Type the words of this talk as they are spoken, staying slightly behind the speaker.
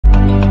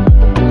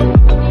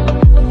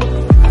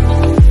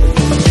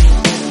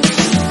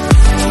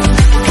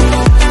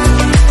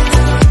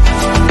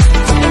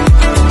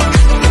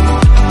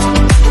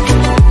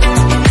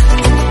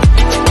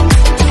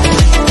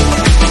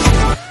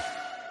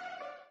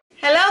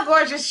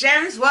gorgeous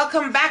gems,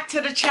 welcome back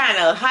to the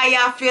channel. How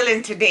y'all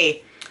feeling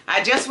today?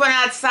 I just went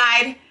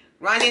outside,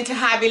 run into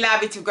Hobby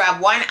Lobby to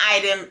grab one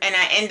item, and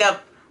I end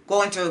up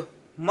going to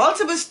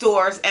multiple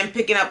stores and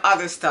picking up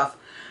other stuff.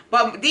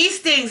 But these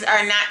things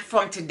are not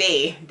from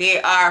today.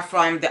 They are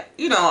from the,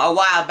 a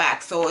while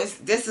back. So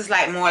this is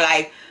like more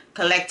like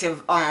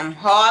collective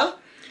haul.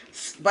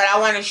 But I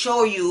want to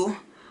show you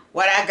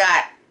what I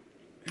got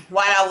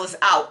while I was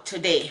out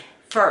today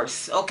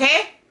first,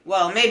 okay?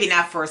 Well, maybe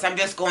not first. I'm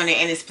just going in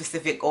any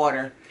specific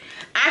order.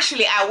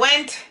 Actually, I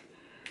went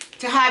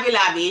to Hobby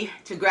Lobby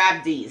to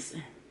grab these.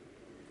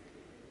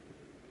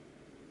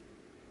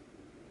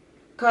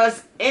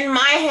 Because in my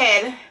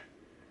head,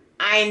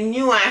 I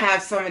knew I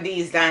have some of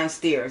these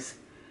downstairs.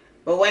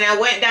 But when I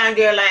went down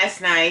there last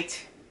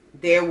night,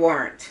 there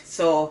weren't.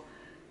 So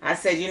I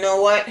said, you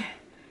know what?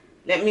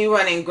 Let me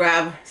run and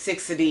grab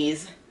 6 of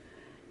these.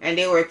 And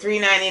they were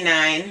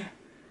 $3.99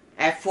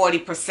 at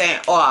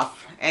 40% off.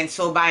 And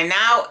so by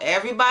now,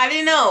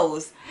 everybody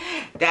knows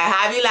that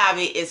Hobby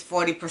Lobby is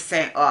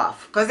 40%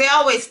 off. Because they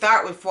always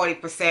start with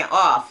 40%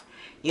 off.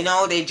 You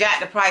know, they jack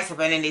the price up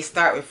and then they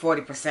start with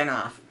 40%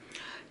 off.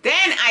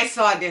 Then I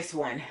saw this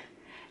one.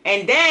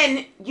 And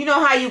then, you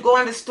know how you go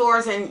into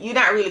stores and you're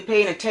not really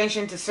paying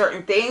attention to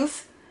certain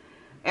things?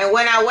 And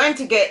when I went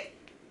to get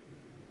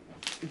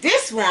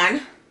this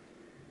one,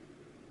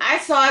 I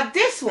saw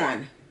this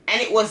one.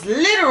 And it was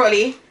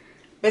literally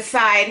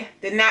beside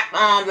the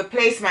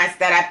placemats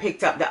that I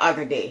picked up the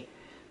other day.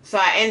 So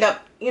I end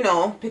up,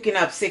 picking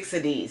up 6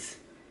 of these.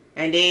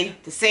 And they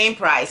the same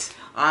price,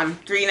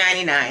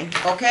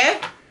 $3.99,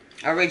 okay?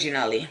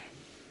 Originally.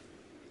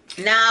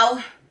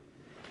 Now,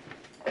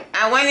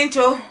 I went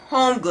into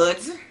Home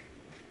Goods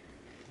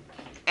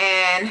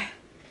and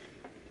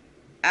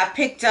I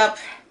picked up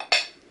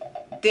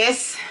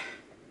this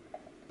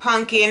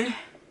pumpkin,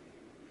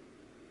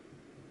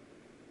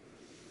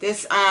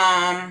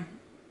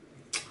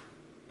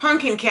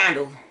 pumpkin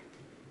candle.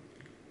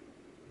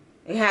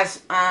 It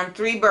has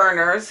 3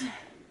 burners.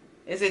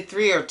 Is it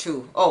 3 or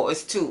 2? Oh,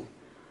 it's 2.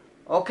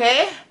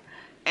 Okay?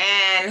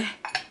 And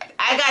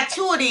I got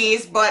 2 of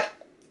these, but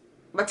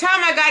by the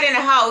time I got in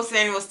the house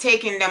and was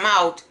taking them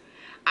out,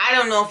 I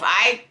don't know if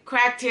I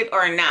cracked it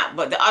or not,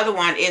 but the other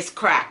one is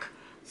cracked.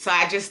 So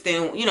I just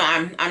didn't,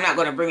 I'm not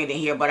going to bring it in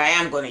here, but I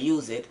am going to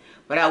use it.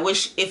 But I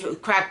wish if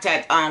it cracked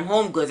at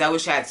Home Goods, I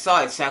wish I had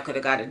saw it so I could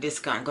have got a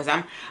discount. Because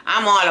I'm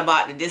all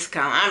about the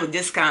discount. I'm a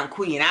discount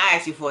queen. I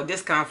asked you for a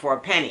discount for a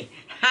penny.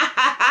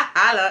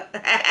 Holla.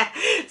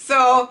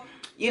 So,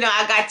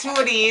 I got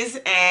 2 of these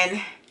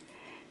and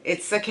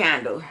it's a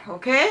candle.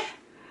 Okay?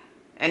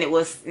 And it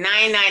was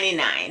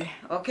 $9.99.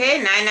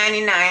 Okay?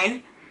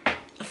 $9.99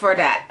 for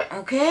that.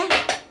 Okay?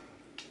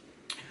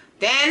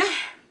 Then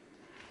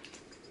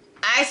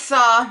I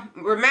saw,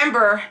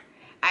 remember,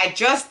 I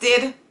just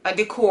did a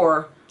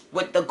decor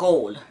with the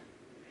gold.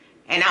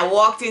 And I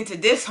walked into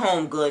this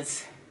Home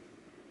Goods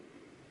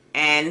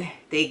and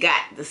they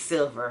got the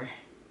silver.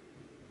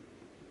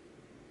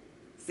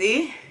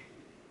 See?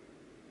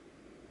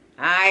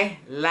 I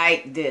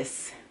like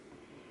this.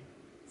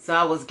 So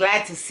I was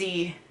glad to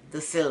see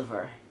the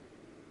silver.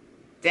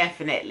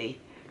 Definitely.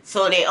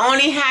 So they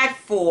only had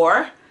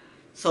 4.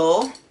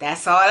 So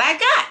that's all I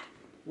got.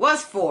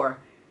 Was 4.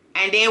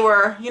 And they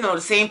were,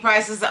 the same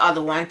price as the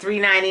other one,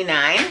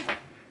 $3.99.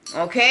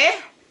 Okay?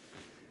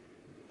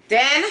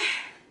 Then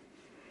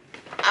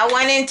I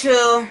went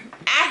into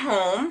At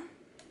Home.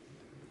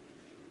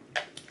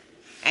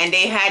 And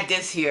they had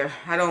this here.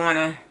 I don't want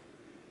to...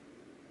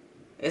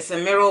 It's a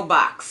mirror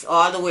box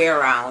all the way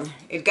around.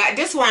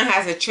 This one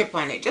has a chip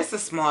on it. Just a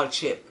small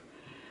chip.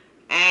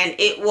 And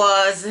it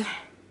was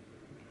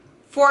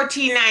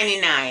 $14.99.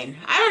 I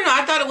don't know.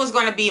 I thought it was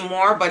going to be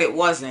more, but it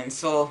wasn't.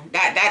 So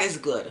that is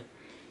good.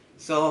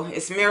 So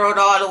it's mirrored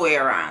all the way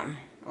around.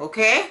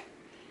 Okay?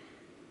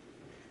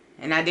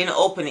 And I didn't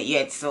open it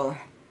yet. So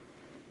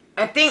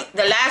I think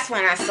the last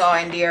one I saw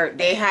in there,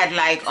 they had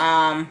like,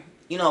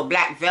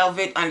 black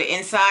velvet on the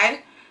inside.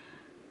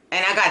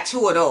 And I got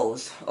 2 of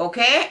those.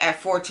 Okay?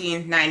 At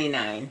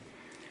 $14.99.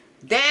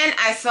 Then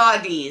I saw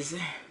these.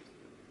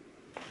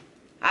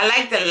 I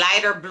like the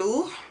lighter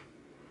blue.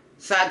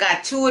 So I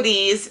got 2 of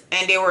these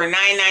and they were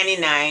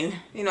 $9.99.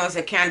 It's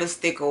a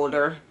candlestick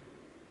holder.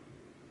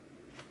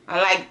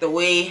 I like the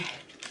way,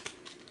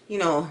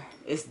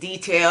 it's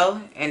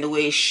detailed and the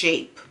way it's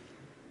shaped.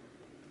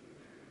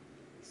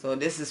 So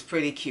this is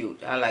pretty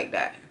cute. I like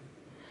that.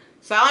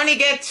 So I only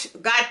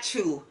got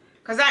 2.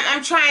 Because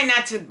I'm trying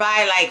not to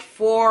buy like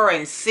 4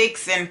 and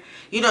 6 and,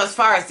 as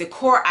far as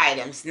decor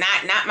items.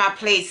 Not my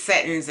place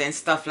settings and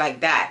stuff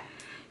like that.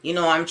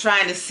 I'm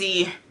trying to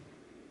see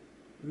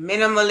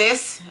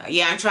minimalist.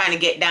 Yeah, I'm trying to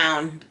get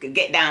down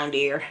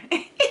there.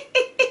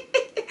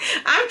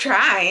 I'm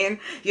trying,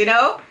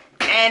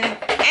 And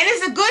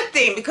it's a good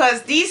thing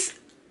because these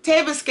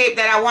tablescape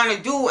that I want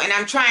to do and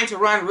I'm trying to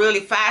run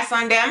really fast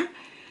on them.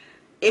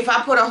 If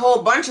I put a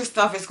whole bunch of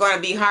stuff, it's going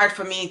to be hard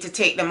for me to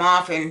take them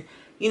off and,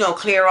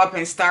 clear up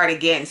and start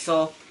again.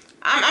 So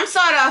I'm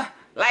sort of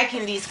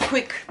liking these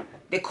quick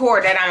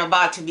decor that I'm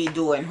about to be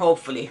doing,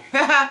 hopefully.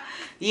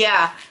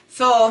 Yeah,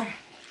 so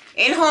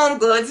in Home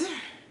Goods,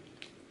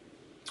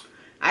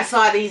 I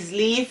saw these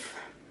leaf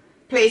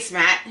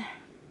placemat.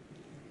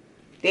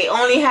 They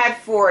only had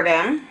 4 of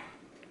them,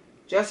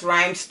 just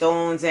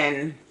rhinestones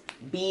and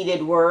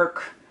beaded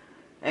work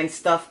and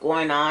stuff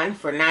going on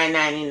for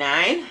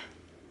 $9.99.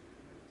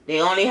 They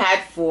only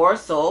had 4,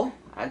 so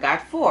I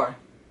got 4.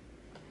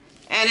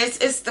 And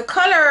it's the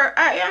color,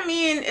 I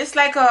mean, it's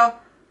like a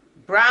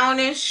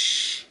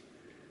brownish,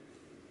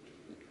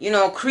 you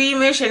know,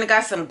 creamish, and it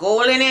got some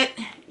gold in it.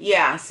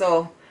 Yeah,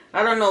 so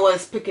I don't know what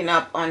it's picking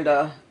up on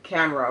the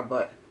camera,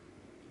 but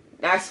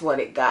that's what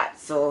it got.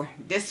 So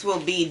this will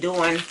be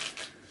doing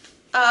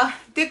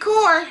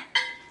decor.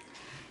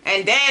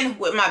 And then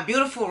with my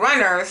beautiful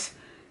runners,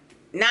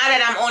 now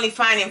that I'm only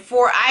finding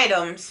 4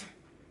 items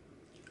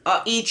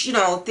each, you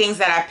know, things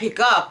that I pick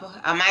up,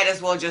 I might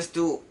as well just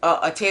do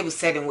a table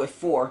setting with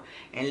 4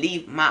 and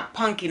leave my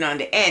pumpkin on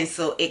the end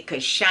so it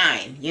could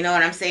shine. You know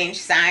what I'm saying?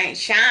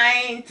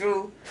 Shine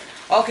through.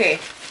 Okay,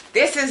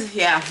 this is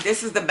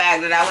the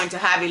bag that I went to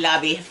Hobby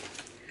Lobby.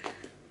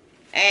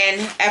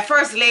 And at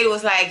first the lady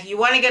was like, you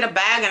want to get a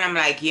bag? And I'm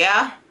like,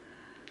 yeah.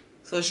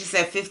 So she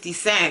said 50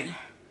 cents.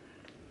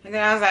 And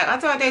then I was like, I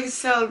thought they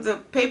sell the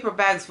paper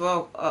bags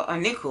for a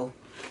nickel.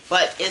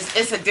 But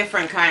it's a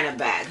different kind of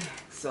bag.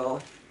 So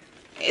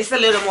it's a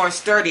little more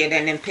sturdier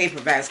than them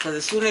paper bags. Because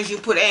as soon as you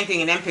put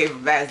anything in them paper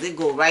bags, they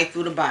go right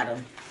through the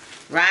bottom.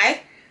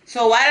 Right?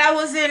 So while I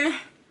was in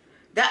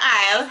the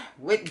aisle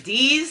with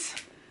these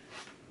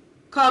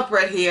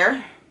culprit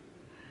here,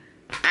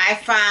 I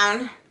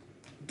found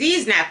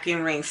these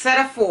napkin rings,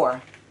 set of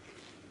 4.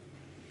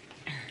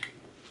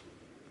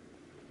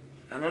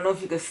 I don't know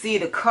if you can see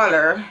the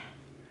color.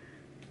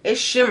 It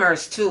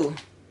shimmers too.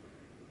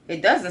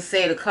 It doesn't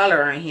say the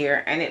color on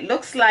here, and it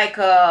looks like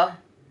a,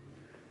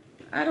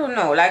 I don't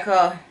know, like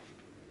a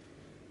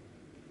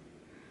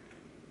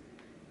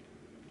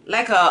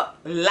light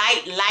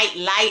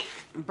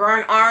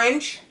burnt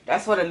orange.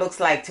 That's what it looks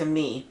like to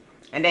me.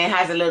 And then it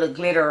has a little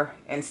glitter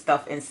and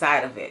stuff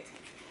inside of it.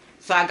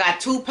 So I got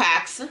 2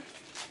 packs of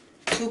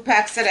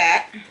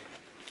that.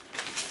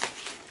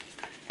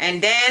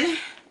 And then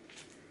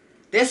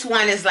this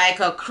one is like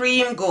a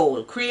cream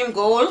gold,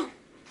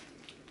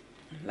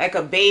 like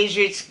a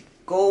beige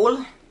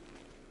gold,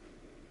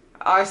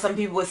 or some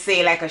people would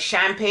say like a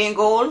champagne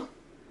gold.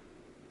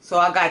 So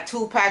I got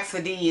 2 packs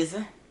of these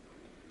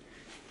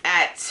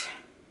at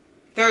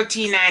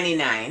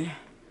 $13.99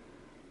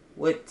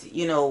 with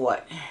you know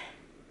what.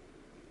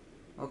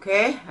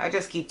 Okay, I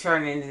just keep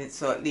turning it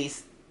so at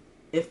least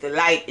if the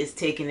light is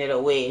taking it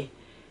away,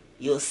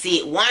 you'll see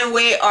it one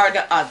way or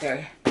the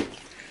other.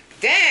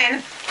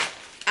 Then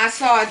I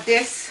saw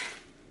this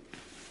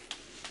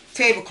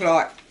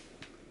tablecloth,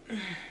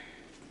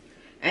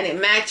 and it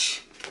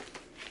matched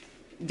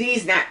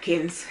these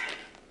napkins.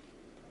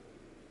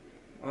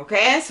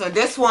 Okay, so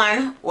this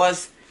one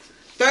was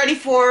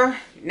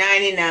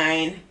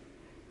 $34.99,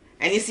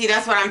 and you see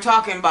that's what I'm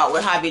talking about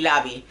with Hobby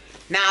Lobby.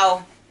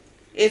 Now,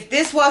 if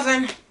this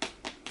wasn't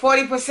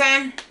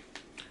 40%,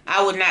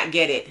 I would not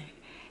get it.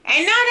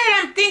 And now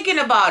that I'm thinking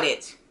about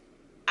it,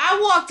 I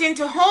walked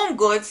into Home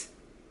Goods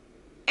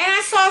and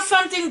I saw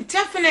something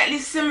definitely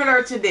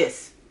similar to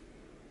this.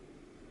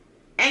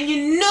 And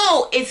you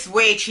know it's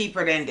way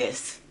cheaper than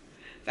this.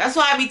 That's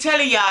why I be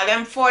telling y'all,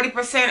 them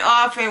 40%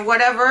 off and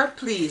whatever,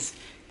 please.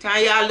 Tell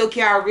y'all, look,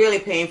 y'all really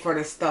paying for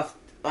the stuff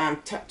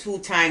 2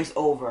 times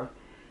over.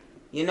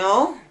 You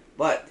know?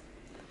 But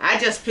I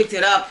just picked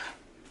it up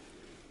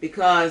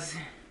because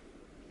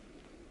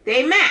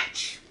they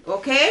match.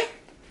 Okay?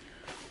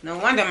 No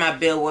wonder my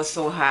bill was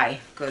so high.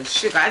 Because,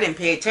 sugar, I didn't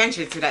pay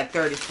attention to that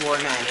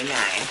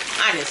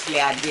 $34.99. Honestly,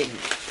 I didn't.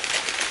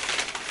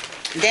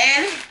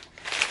 Then,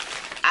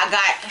 I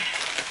got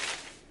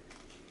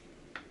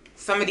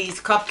some of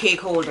these cupcake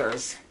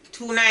holders.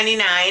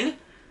 $2.99.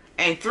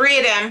 And 3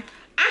 of them,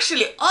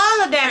 actually,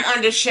 all of them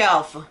on the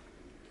shelf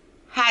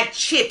had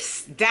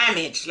chips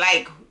damaged.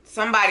 Like,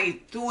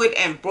 somebody threw it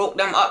and broke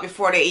them up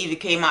before they even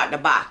came out the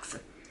box.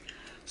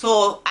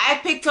 So I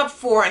picked up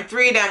 4, and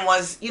 3 of them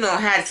was, you know,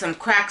 had some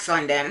cracks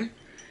on them.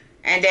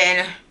 And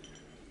then,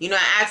 you know,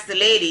 I asked the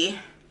lady,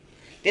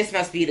 this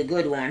must be the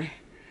good one.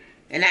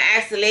 And I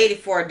asked the lady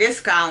for a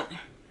discount,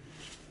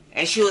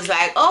 and she was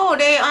like, "Oh,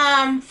 they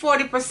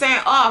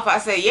 40% off." I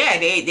said, "Yeah,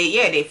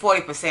 they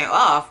 40%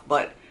 off,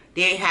 but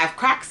they have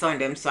cracks on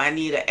them, so I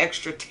need an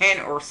extra 10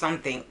 or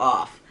something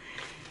off."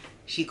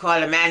 She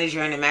called the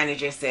manager, and the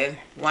manager said,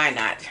 "Why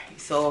not?"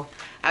 So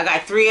I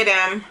got 3 of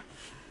them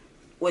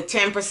with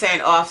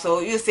 10% off, so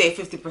you say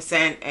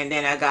 50%, and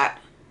then I got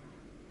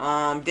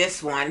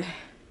this one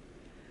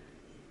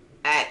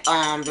at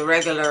the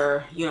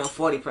regular, you know,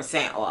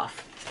 40%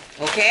 off.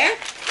 Okay?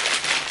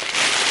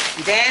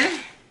 Then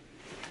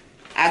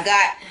I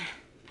got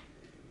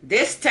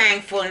this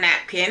thankful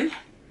napkin,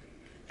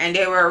 and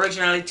they were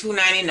originally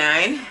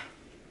 $2.99,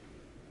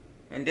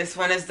 and this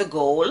one is the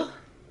gold,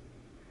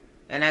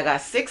 and I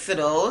got 6 of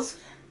those.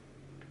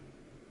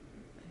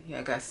 Yeah,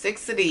 I got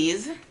 6 of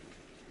these.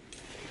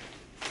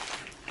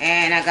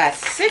 And I got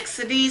 6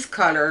 of these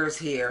colors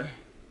here.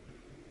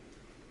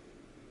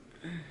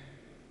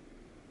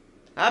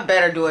 I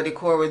better do a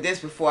decor with this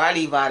before I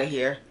leave out of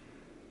here.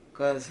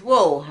 Because,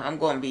 whoa, I'm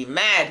going to be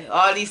mad.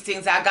 All these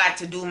things I got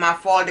to do my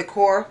fall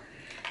decor.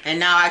 And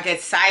now I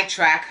get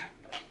sidetracked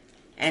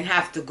and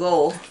have to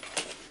go.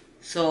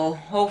 So,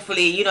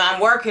 hopefully, you know, I'm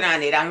working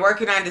on it. I'm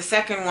working on the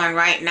second one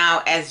right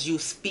now as you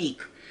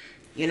speak.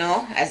 You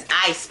know, as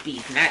I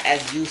speak, not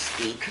as you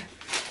speak.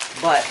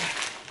 But,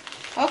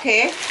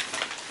 okay.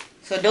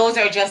 So, those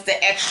are just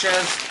the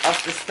extras of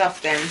the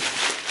stuff then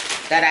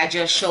that I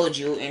just showed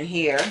you in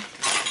here.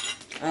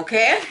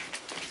 Okay.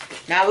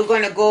 Now, we're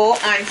going to go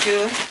on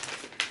to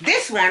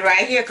this one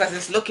right here because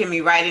it's looking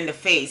me right in the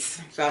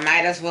face. So, I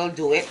might as well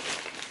do it.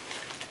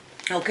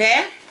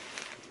 Okay.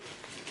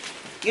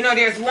 You know,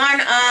 there's one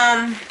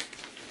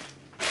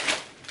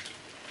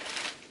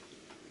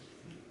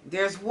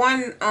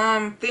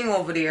thing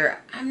over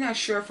there. I'm not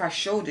sure if I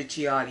showed it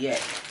to y'all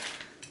yet,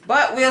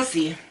 but we'll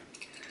see.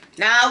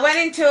 Now I went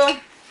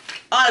into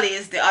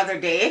Ollie's the other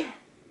day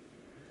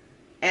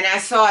and I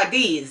saw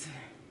these,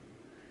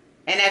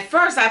 and at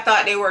first I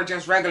thought they were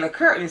just regular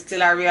curtains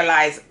till I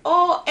realized,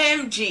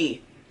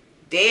 OMG,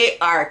 they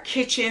are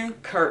kitchen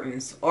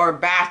curtains or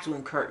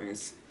bathroom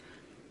curtains.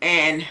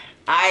 And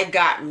I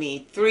got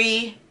me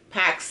 3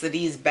 packs of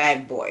these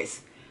bad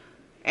boys.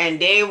 And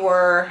they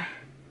were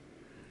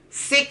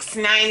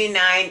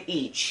 $6.99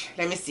 each.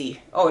 Let me see.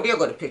 Oh, there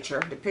go the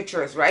picture. The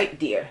picture is right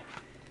there.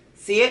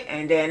 See it?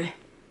 And then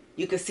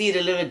you can see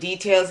the little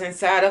details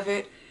inside of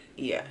it.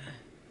 Yeah.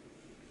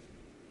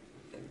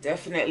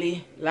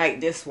 Definitely like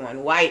this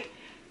one. White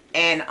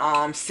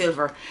and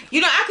silver.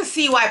 You know, I can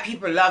see why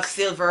people love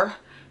silver.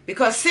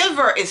 Because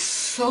silver is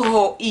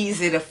so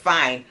easy to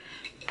find.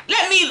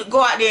 Let me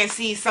go out there and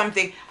see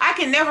something. I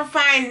can never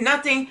find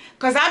nothing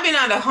because I've been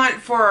on the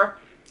hunt for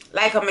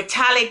like a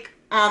metallic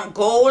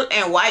gold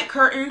and white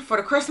curtain for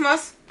the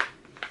Christmas.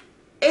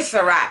 It's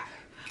a wrap.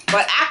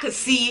 But I could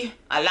see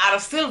a lot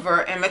of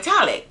silver and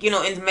metallic, you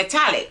know, in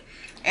metallic.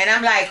 And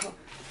I'm like,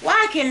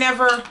 why I can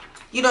never,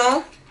 you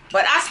know,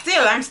 but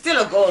I'm still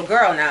a gold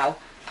girl now.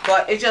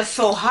 But it's just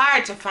so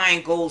hard to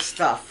find gold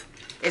stuff.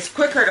 It's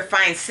quicker to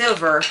find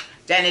silver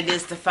than it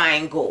is to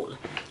find gold.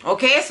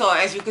 Okay, so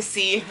as you can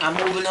see, I'm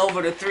moving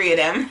over to 3 of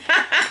them.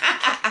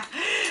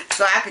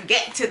 So I could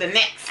get to the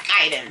next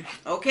item.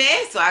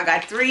 Okay, so I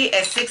got 3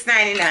 at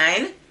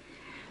 $6.99.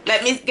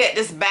 Let me get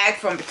this bag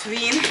from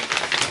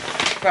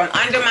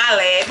under my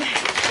leg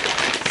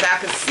so I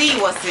can see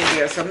what's in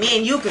there. So me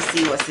and you can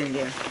see what's in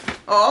there.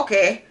 Oh,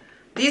 okay.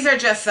 These are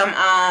just some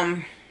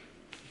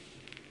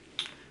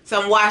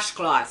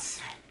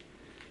washcloths.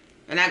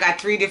 And I got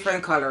 3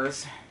 different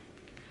colors.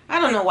 I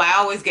don't know why I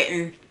always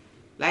getting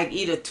like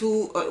either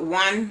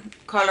 1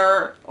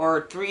 color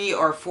or 3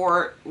 or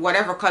 4,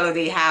 whatever color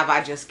they have.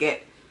 I just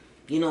get,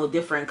 you know,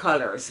 different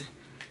colors.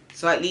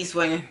 So at least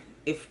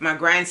if my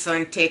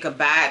grandson take a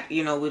bath,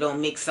 you know, we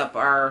don't mix up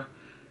our,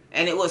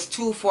 and it was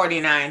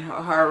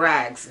 $2.49 her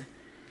rags.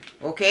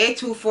 Okay,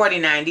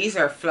 $2.49. These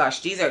are flush.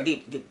 These are the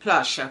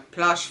plush,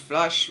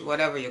 flush,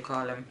 whatever you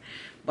call them.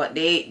 But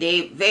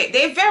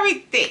they're very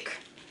thick,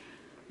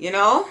 you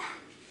know.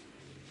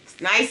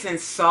 Nice and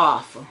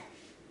soft.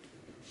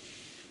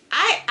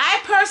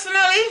 I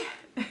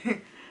personally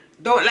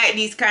don't like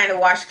these kind of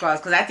washcloths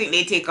because I think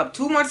they take up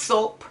too much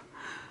soap,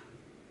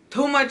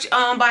 too much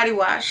body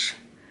wash.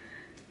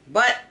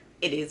 But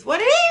it is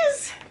what it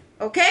is.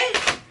 Okay?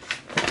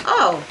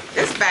 Oh,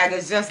 this bag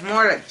is just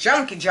more like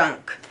junky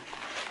junk.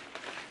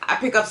 I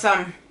pick up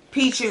some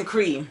peach and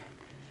cream.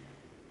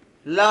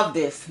 Love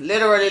this.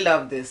 Literally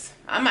love this.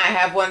 I might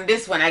have one of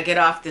this when I get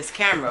off this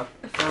camera.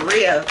 For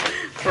real.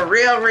 For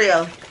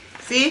real.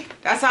 See,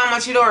 that's how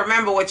much you don't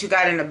remember what you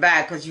got in the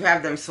bag because you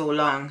have them so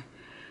long.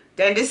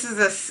 Then this is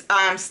a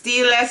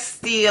stainless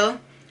steel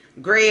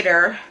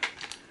grater,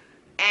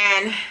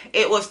 and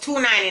it was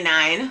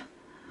 $2.99,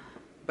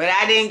 but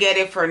I didn't get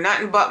it for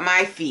nothing but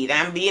my feet.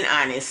 I'm being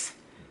honest,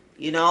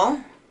 you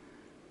know,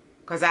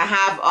 because I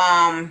have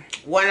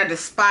one of the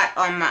spot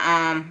on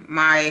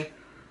my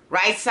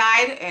right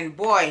side, and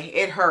boy,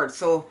 it hurts.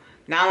 So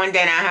now and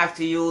then I have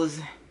to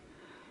use,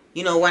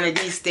 you know, one of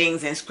these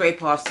things and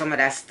scrape off some of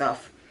that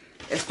stuff.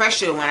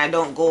 Especially when I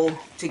don't go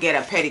to get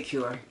a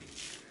pedicure.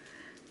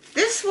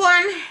 This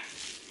one,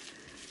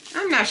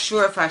 I'm not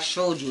sure if I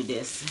showed you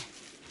this.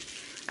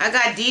 I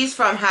got these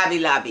from Hobby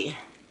Lobby.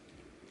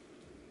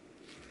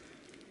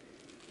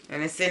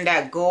 And it's in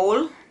that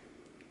gold.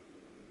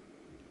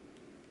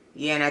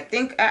 Yeah, and I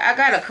think I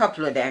got a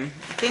couple of them.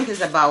 I think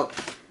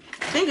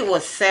it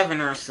was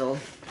 7 or so.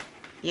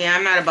 Yeah,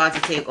 I'm not about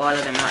to take all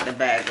of them out of the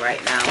bag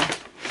right now.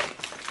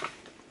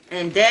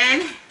 And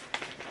then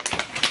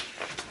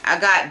I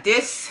got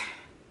this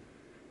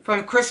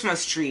from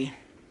Christmas Tree.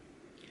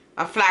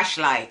 A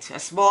flashlight. A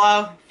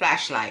small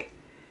flashlight.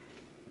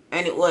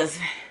 And it was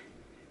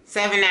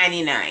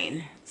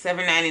 $7.99.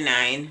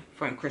 $7.99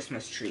 from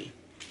Christmas Tree.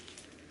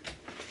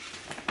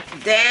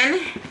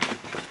 Then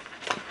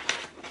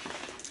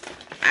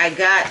I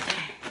got,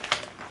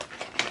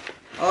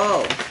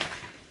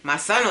 My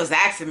son was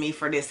asking me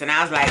for this, and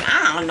I was like,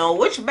 I don't know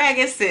which bag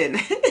it's in.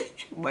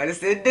 But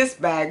it's in this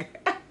bag.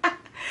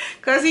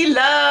 Because he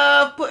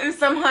loved putting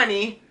some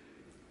honey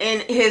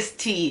in his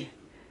tea.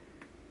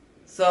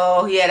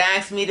 So he had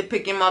asked me to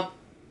pick him up,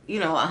 you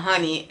know, a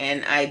honey,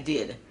 and I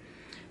did.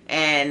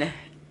 And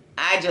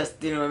I just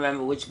didn't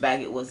remember which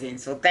bag it was in.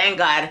 So thank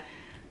God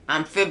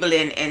I'm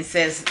fibbling and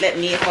says, let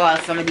me haul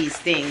some of these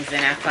things,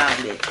 and I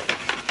found it.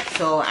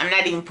 So I'm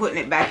not even putting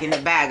it back in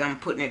the bag. I'm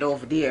putting it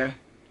over there.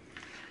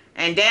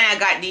 And then I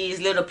got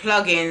these little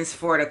plugins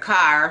for the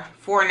car,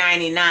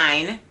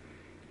 $4.99.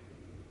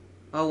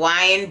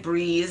 Hawaiian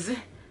Breeze,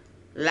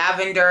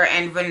 lavender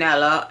and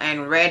vanilla,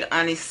 and red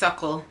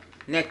honeysuckle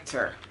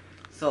nectar.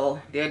 So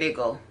there they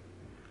go.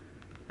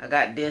 I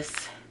got this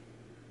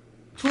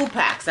 2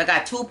 packs. I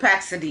got 2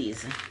 packs of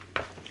these.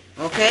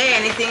 Okay,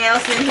 anything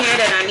else in here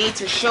that I need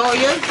to show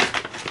you?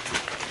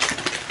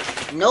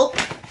 Nope.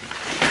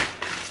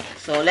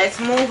 So let's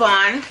move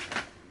on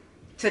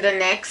to the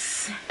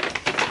next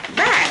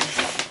bag.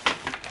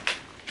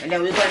 And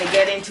then we're going to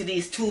get into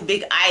these 2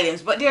 big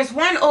items. But there's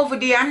one over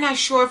there. I'm not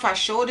sure if I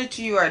showed it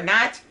to you or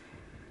not.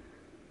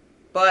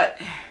 But,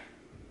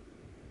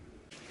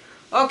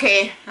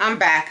 okay, I'm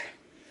back.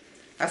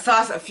 I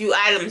saw a few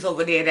items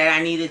over there that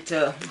I needed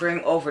to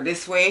bring over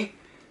this way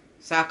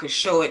so I could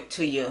show it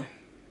to you.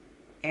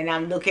 And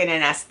I'm looking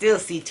and I still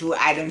see 2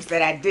 items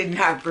that I did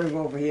not bring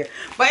over here.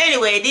 But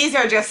anyway, these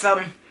are just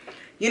some,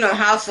 you know,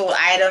 household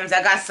items.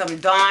 I got some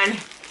Dawn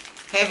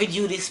heavy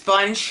duty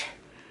sponge,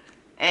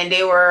 and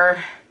they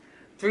were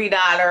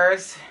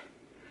 $3.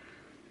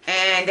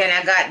 And then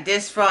I got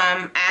this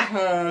from At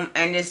Home,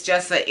 and it's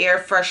just an air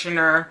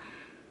freshener,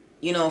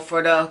 you know,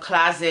 for the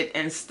closet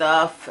and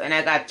stuff. And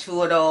I got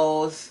 2 of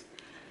those,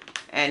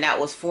 and that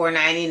was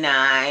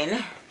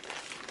 $4.99.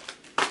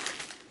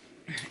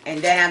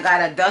 And then I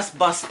got a dust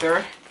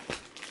buster,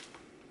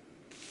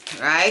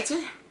 right?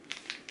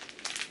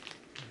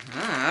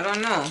 I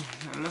don't know.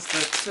 I must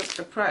have took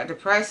the price. The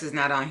price is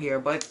not on here,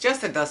 but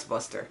just a dust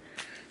buster.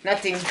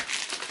 Nothing.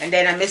 And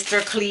then a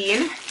Mr.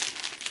 Clean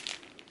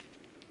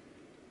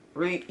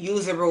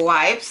reusable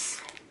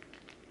wipes,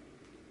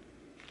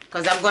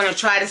 because I'm going to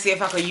try to see if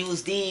I could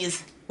use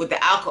these with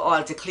the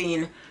alcohol to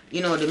clean,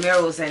 you know, the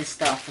mirrors and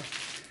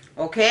stuff.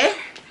 Okay,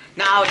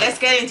 now let's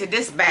get into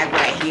this bag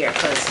right here,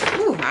 because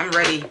I'm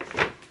ready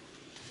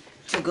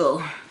to go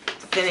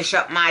to finish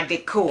up my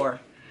decor.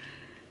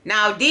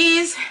 Now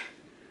these,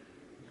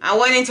 I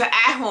went into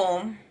At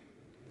Home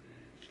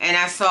and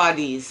I saw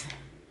these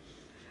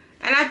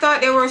and I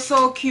thought they were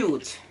so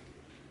cute,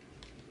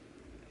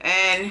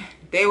 and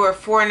they were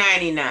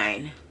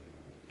 $4.99.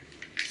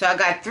 So I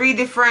got 3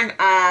 different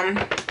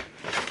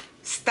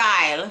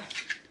style,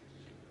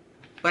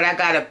 but I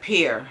got a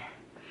pair.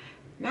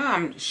 Now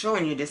I'm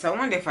showing you this. I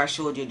wonder if I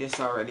showed you this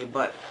already,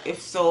 but if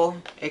so,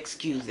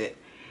 excuse it.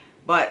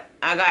 But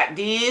I got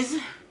these,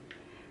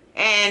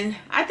 and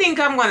I think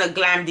I'm gonna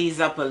glam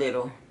these up a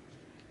little.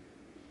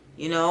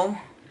 You know,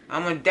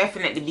 I'm gonna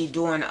definitely be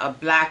doing a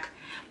black.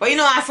 But you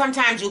know how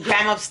sometimes you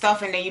glam up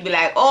stuff and then you be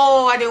like,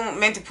 oh, I didn't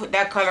meant to put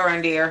that color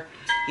in there.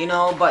 You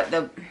know, but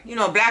the, you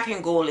know, black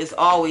and gold is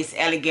always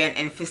elegant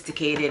and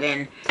sophisticated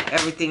and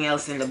everything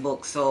else in the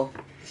book. So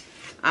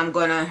I'm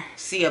gonna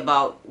see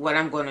about what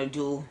I'm gonna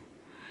do.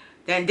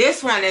 Then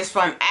this one is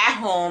from At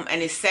Home,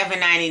 and it's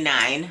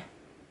 $7.99.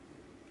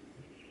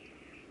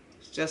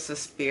 It's just a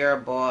spare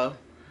ball.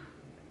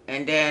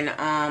 And then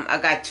I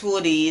got 2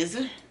 of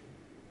these.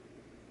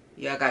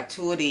 Yeah, I got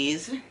 2 of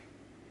these.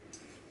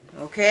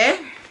 Okay.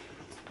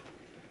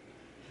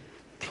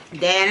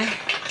 Then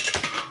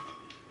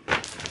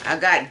I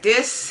got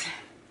this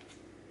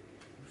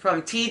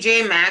from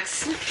TJ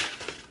Maxx,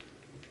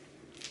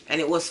 and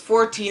it was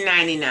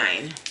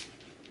 $14.99.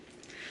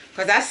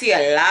 Because I see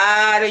a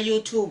lot of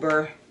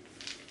YouTubers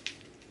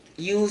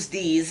use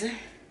these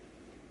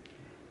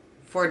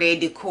for their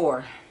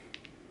decor.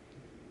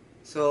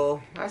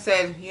 So I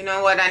said, you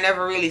know what, I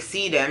never really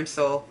see them,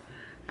 so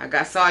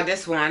I saw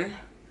this one.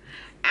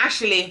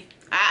 Actually,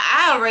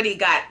 I already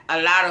got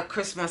a lot of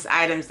Christmas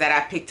items that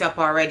I picked up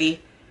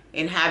already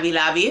in Hobby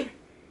Lobby,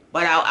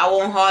 but I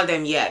won't haul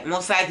them yet.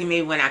 Most likely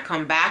maybe when I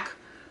come back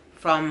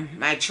from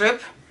my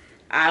trip,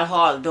 I'll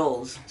haul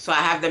those. So I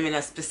have them in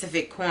a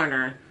specific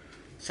corner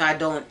so I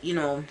don't, you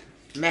know,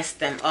 mess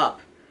them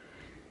up.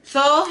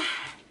 So,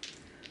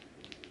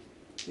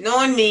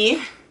 knowing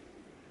me,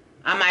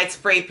 I might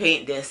spray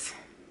paint this.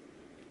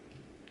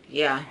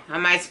 Yeah, I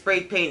might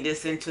spray paint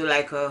this into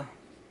like a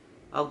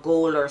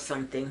gold or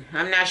something.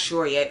 I'm not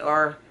sure yet,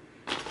 or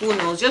who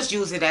knows, just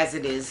use it as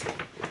it is.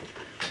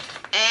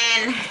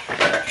 And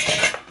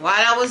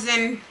while I was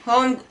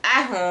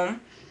At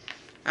Home,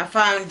 I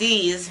found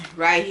these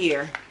right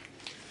here.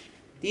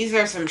 These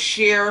are some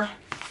sheer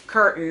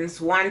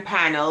curtains, 1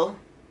 panel,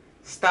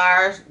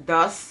 star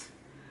dust.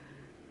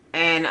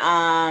 And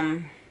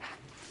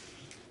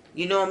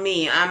you know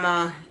me, I'm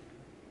a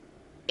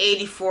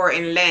 84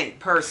 in length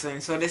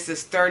person, so this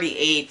is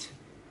 38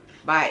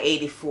 by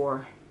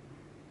 84.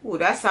 Ooh,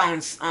 that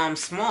sounds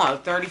small.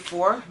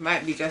 34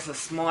 might be just a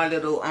small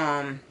little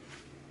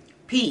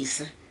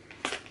piece.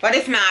 But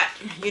if not,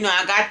 you know,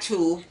 I got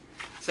 2.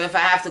 So if I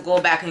have to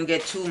go back and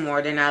get 2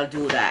 more, then I'll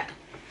do that.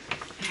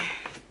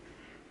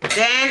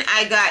 Then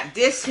I got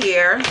this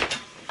here,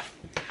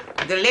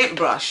 the lint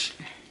brush.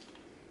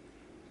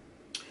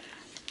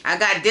 I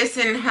got this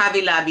in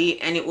Hobby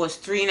Lobby and it was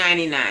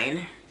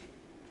 $3.99.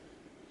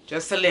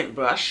 Just a lint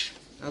brush,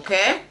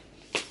 okay?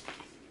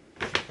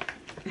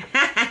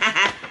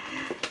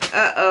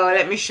 Uh-oh,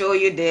 let me show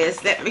you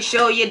this. Let me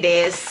show you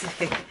this.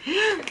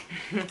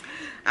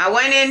 I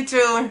went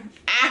into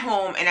At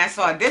Home and I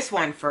saw this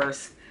one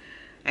first.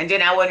 And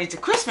then I went into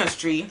Christmas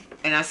Tree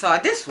and I saw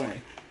this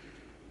one.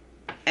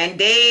 And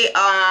they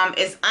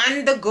is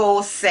on the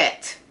go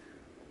set.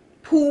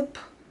 Poop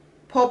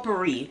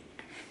Potpourri.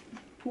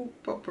 Poop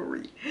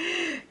Potpourri.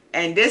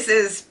 And this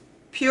is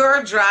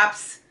Pure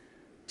Drops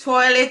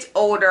Toilet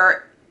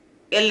Odor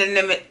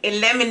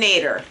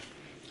Eliminator.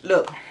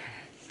 Look.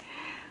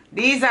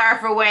 These are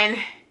for when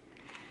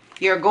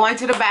you're going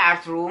to the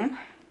bathroom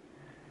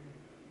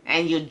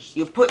and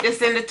you put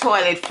this in the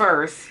toilet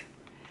first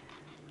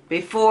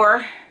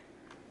before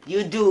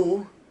you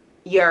do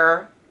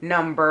your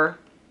number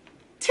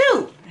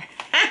 2.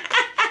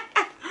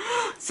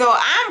 So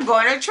I'm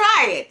going to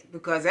try it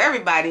because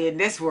everybody in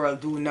this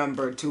world do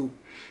number 2.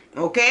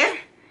 Okay?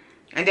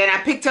 And then I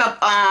picked up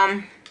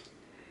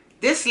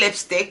this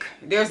lipstick.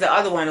 There's the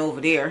other one over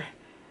there.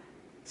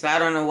 So I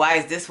don't know why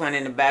is this one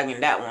in the bag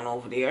and that one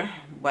over there.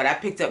 But I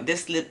picked up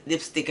this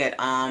lipstick at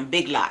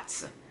Big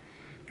Lots.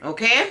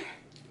 Okay?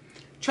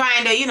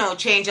 Trying to, you know,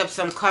 change up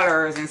some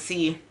colors and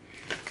see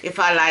if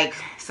I like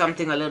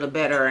something a little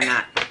better or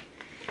not.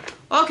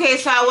 Okay,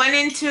 so I went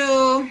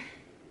into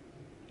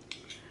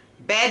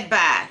Bed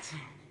Bath.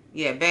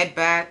 Yeah, Bed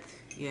Bath.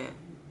 Yeah.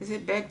 Is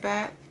it Bed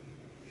Bath?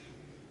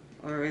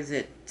 Or is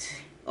it...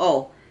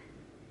 Oh.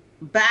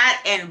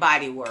 Bath and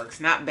Body Works,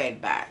 not Bed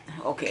Bath.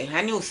 Okay,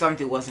 I knew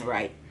something wasn't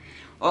right.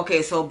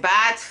 Okay, so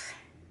Bath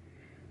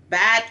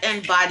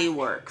and Body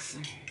Works.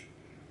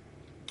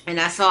 And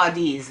I saw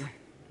these.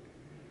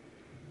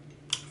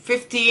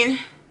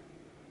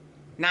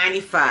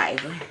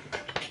 $15.95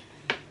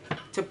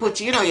 to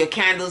put, you know, your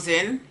candles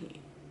in.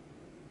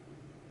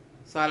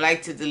 So I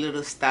liked the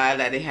little style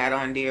that they had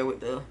on there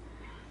with the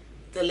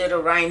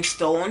little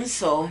rhinestones.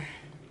 So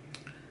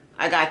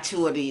I got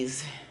 2 of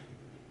these.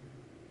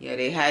 Yeah,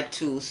 they had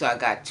 2, so I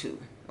got 2.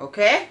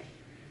 Okay?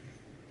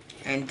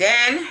 And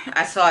then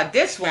I saw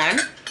this one.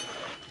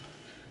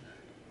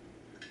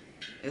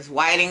 It's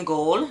white and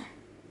gold.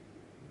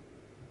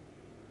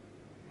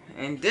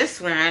 And this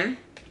one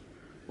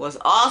was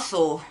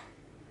also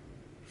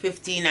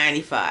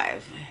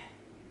 $15.95.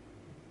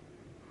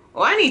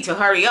 Oh, I need to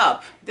hurry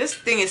up. This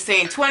thing is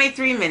saying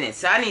 23 minutes.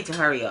 So I need to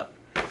hurry up.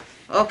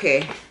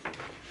 Okay.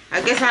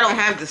 I guess I don't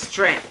have the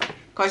strength.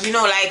 Because, you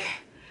know, like,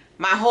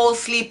 my whole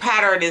sleep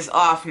pattern is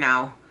off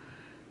now.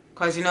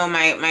 Because, you know,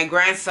 my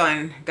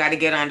grandson got to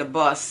get on the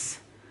bus.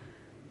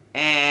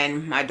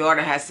 And my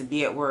daughter has to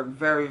be at work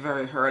very,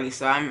 very early.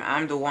 So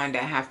I'm the one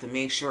that have to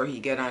make sure he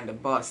get on the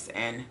bus.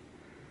 And,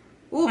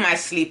 ooh, my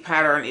sleep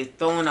pattern is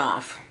thrown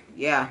off.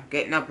 Yeah,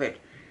 getting up at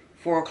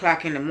 4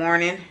 o'clock in the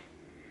morning.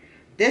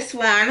 This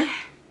one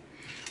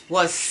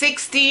was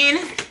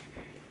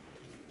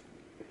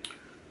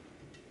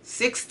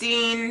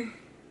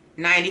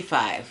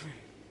 $16.95.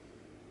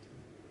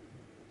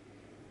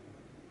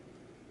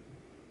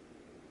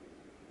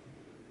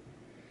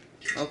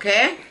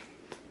 Okay?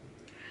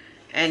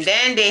 And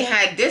then they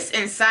had this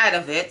inside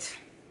of it.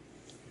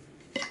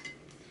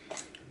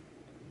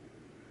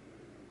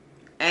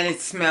 And it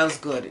smells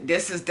good.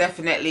 This is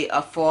definitely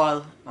a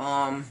fall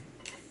one.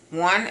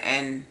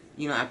 And,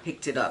 you know, I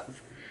picked it up.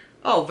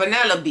 Oh,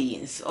 vanilla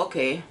beans.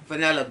 Okay,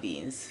 vanilla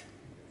beans.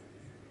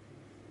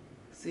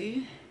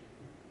 See?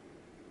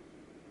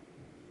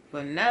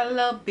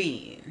 Vanilla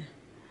bean.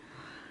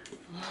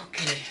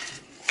 Okay.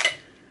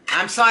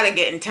 I'm sort of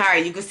getting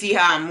tired. You can see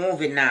how I'm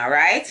moving now,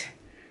 right?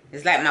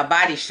 It's like my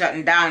body's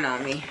shutting down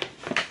on me.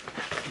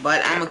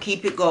 But I'm going to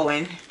keep it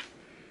going.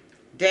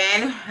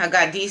 Then I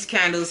got these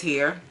candles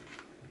here.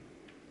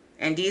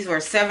 And these were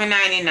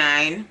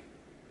 $7.99.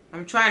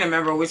 I'm trying to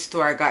remember which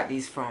store I got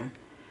these from.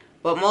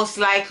 But most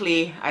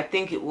likely, I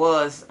think it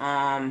was,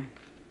 oh,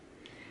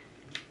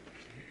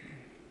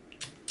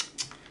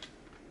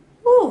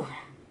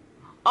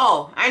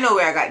 I know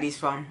where I got these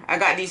from. I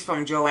got these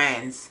from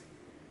Joann's.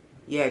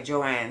 Yeah,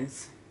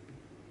 Joann's.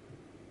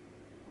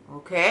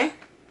 Okay.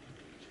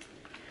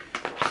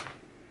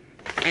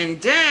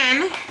 And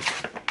then,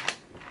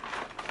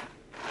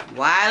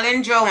 while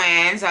in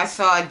Joann's, I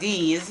saw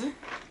these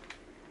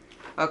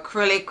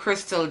acrylic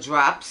crystal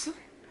drops.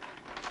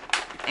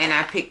 And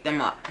I picked them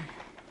up.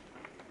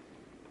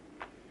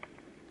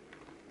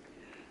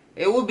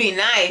 It would be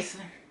nice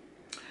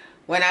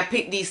when I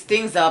pick these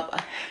things up,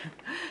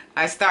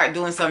 I start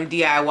doing some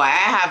DIY. I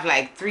have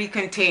like 3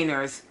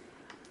 containers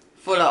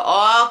full of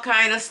all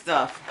kind of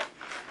stuff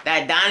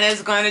that Donna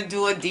is going to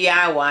do a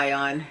DIY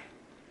on.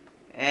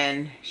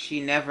 And she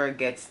never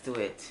gets to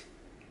it.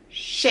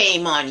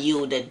 Shame on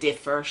you, the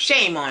differ.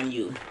 Shame on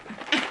you.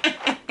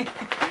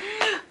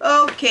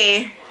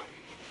 Okay.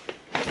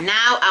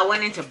 Now I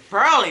went into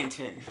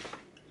Burlington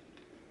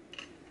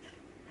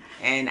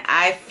and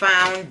I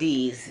found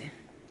these,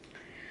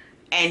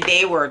 and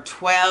they were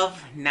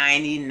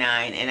 $12.99,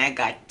 and I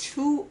got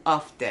 2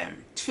 of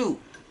them. 2.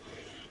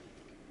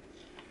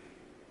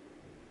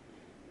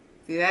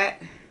 See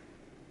that?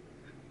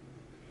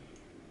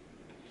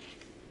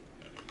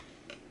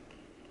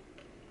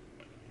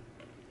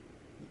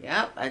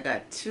 Yep, I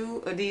got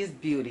 2 of these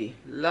beauty.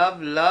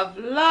 Love, love,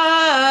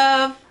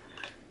 love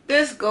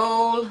this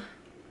gold.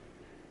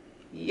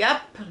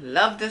 Yep,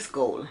 love this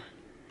gold.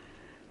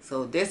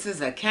 So this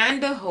is a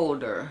candle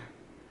holder.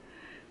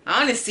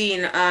 I only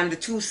seen the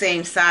 2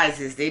 same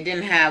sizes. They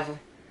didn't have,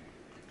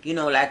 you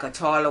know, like a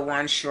taller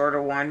one,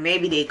 shorter one.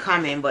 Maybe they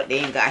come in, but they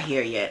ain't got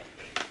here yet.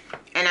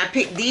 And I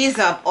picked these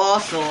up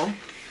also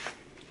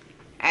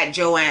at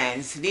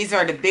Joann's. These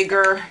are the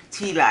bigger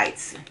tea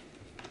lights.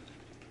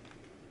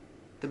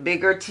 The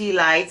bigger tea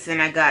lights,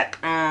 and I got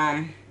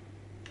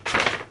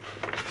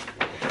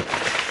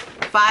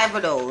 5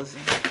 of those.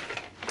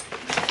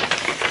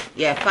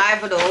 Yeah,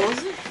 5 of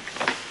those.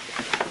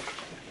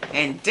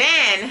 And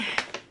then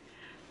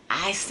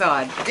I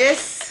saw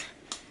this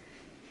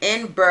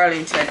in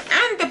Burlington,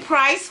 and the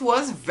price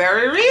was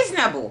very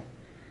reasonable.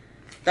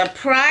 The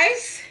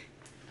price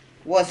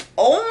was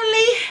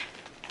only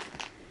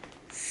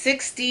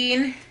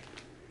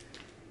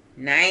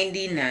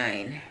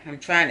 $16.99. I'm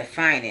trying to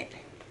find it,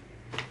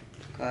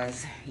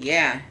 because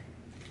yeah,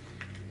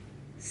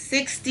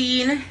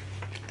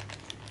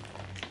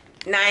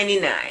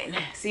 $16.99.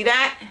 See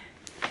that?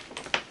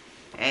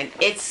 And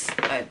it's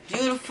a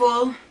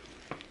beautiful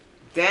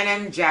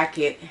denim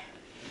jacket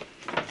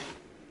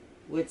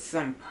with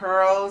some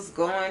pearls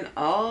going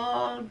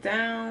all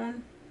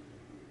down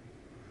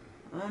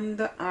on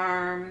the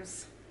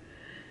arms,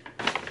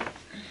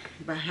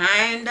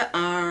 behind the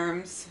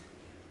arms.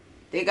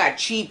 They got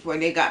cheap when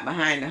they got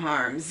behind the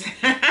arms.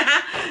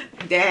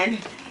 Then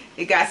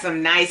it got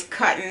some nice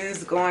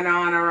cuttings going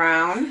on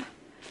around.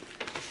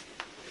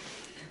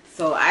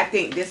 So I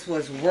think this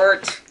was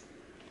worth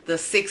the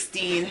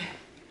 $16.99.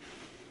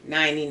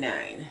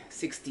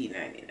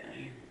 $16.99.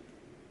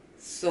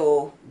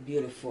 So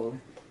beautiful.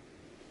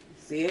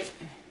 See it?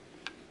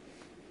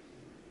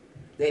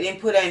 They didn't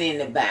put any in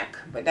the back,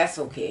 but that's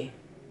okay.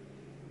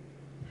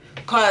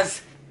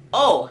 Cause,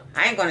 oh,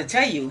 I ain't gonna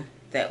tell you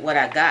that what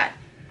I got,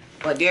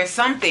 but there's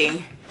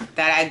something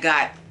that I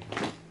got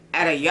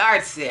at a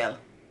yard sale,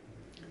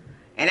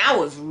 and I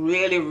was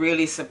really,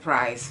 really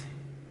surprised.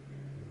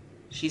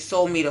 She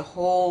sold me the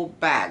whole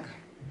bag,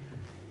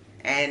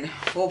 and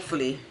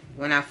hopefully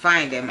when I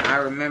find them, I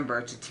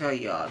remember to tell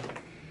y'all.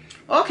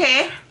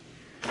 Okay,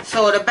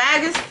 so the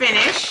bag is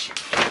finished.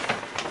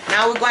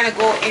 Now we're going to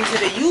go into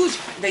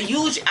the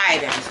huge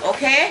items,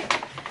 okay?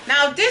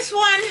 Now this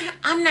one,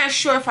 I'm not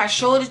sure if I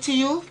showed it to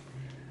you.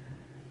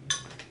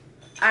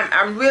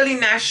 I'm really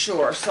not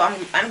sure, so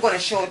I'm going to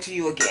show it to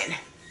you again.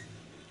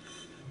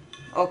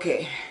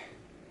 Okay,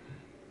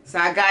 so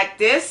I got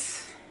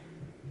this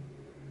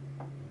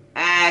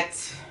at,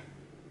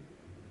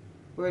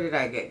 where did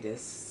I get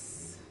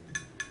this?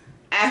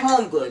 At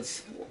Home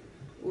Goods.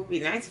 It would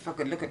be nice if I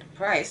could look at the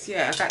price.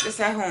 Yeah, I got this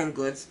at Home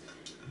Goods.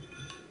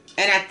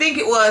 And I think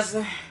it was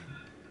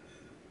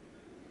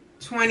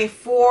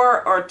 $24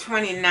 or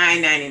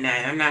 $29.99.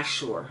 I'm not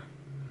sure.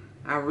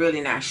 I'm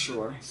really not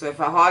sure. So if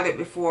I hauled it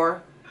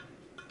before,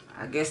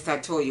 I guess I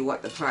told you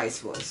what the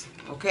price was.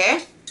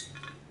 Okay?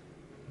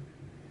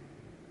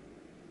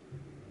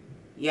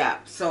 Yeah,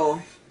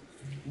 so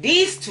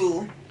these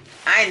 2,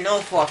 I know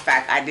for a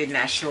fact I did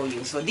not show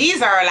you. So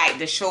these are like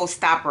the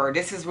showstopper.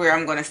 This is where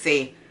I'm going to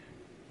say,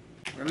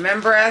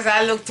 remember, as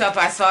I looked up,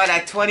 I saw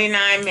that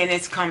 29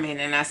 minutes coming,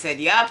 and I said,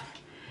 yep,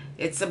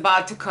 it's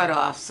about to cut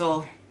off.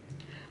 So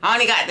I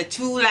only got the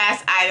 2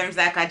 last items,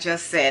 like I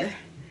just said,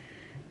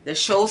 the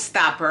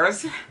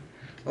showstoppers.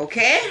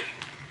 Okay,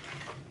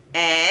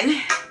 and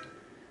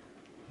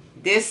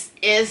this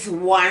is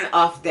one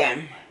of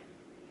them.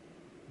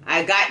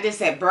 I got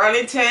this at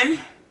Burlington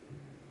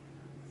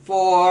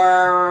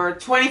for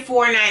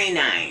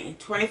 $24.99.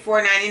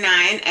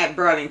 $24.99 at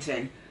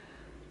Burlington.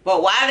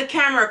 But while the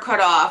camera cut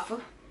off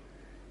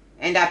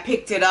and I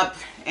picked it up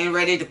and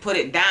ready to put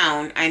it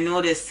down, I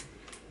noticed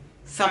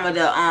some of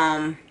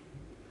the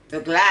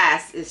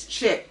glass is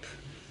chipped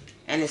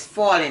and it's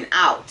falling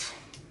out.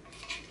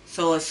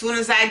 So as soon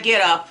as I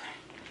get up,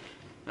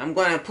 I'm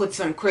going to put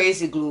some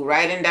crazy glue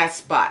right in that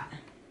spot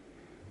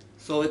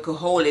so it could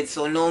hold it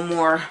so no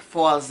more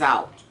falls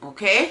out.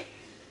 Okay?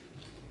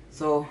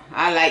 So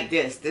I like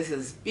this. This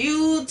is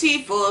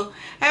beautiful.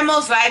 And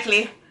most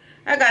likely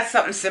I got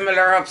something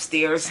similar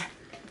upstairs,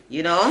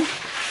 you know,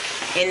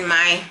 in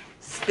my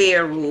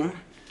spare room.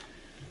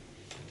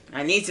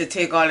 I need to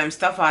take all them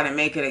stuff out and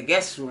make it a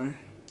guest room.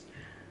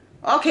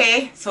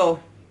 Okay, so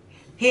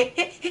here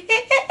goes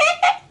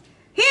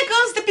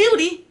the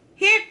beauty.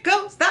 Here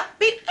goes the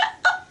beauty.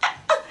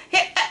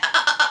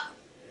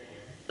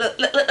 Look,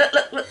 look, look,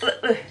 look, look,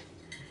 look, look.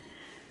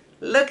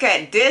 Look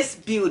at this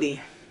beauty.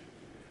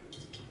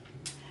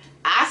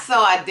 I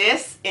saw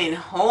this in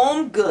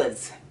Home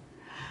Goods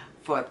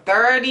for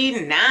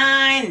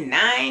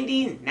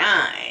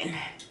 $39.99.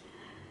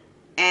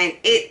 And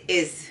it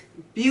is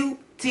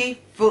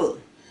beautiful.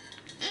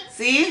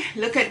 See,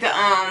 look at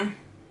the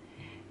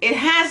it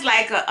has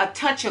like a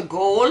touch of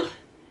gold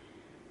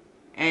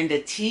and the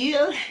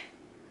teal.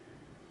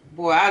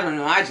 Boy, I don't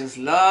know, I just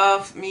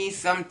love me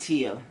some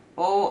teal.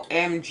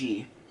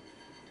 OMG.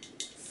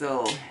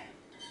 So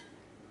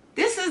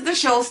this is the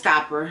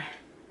showstopper.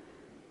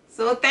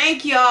 So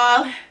thank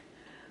y'all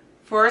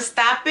for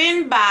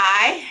stopping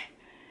by,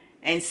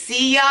 and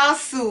see y'all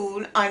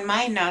soon on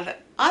my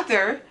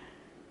other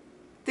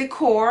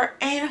decor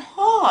and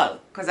haul,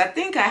 because I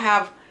think I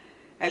have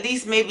at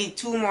least maybe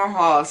 2 more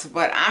hauls,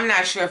 but I'm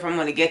not sure if I'm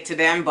going to get to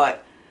them.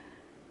 But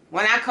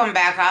when I come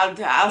back,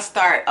 I'll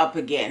start up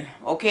again,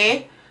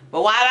 okay?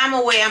 But while I'm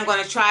away, I'm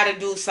going to try to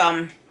do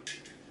some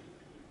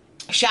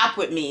shop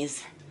with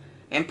me's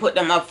and put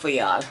them up for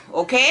y'all,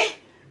 okay?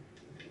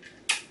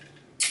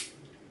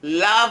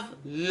 Love,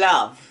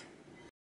 love.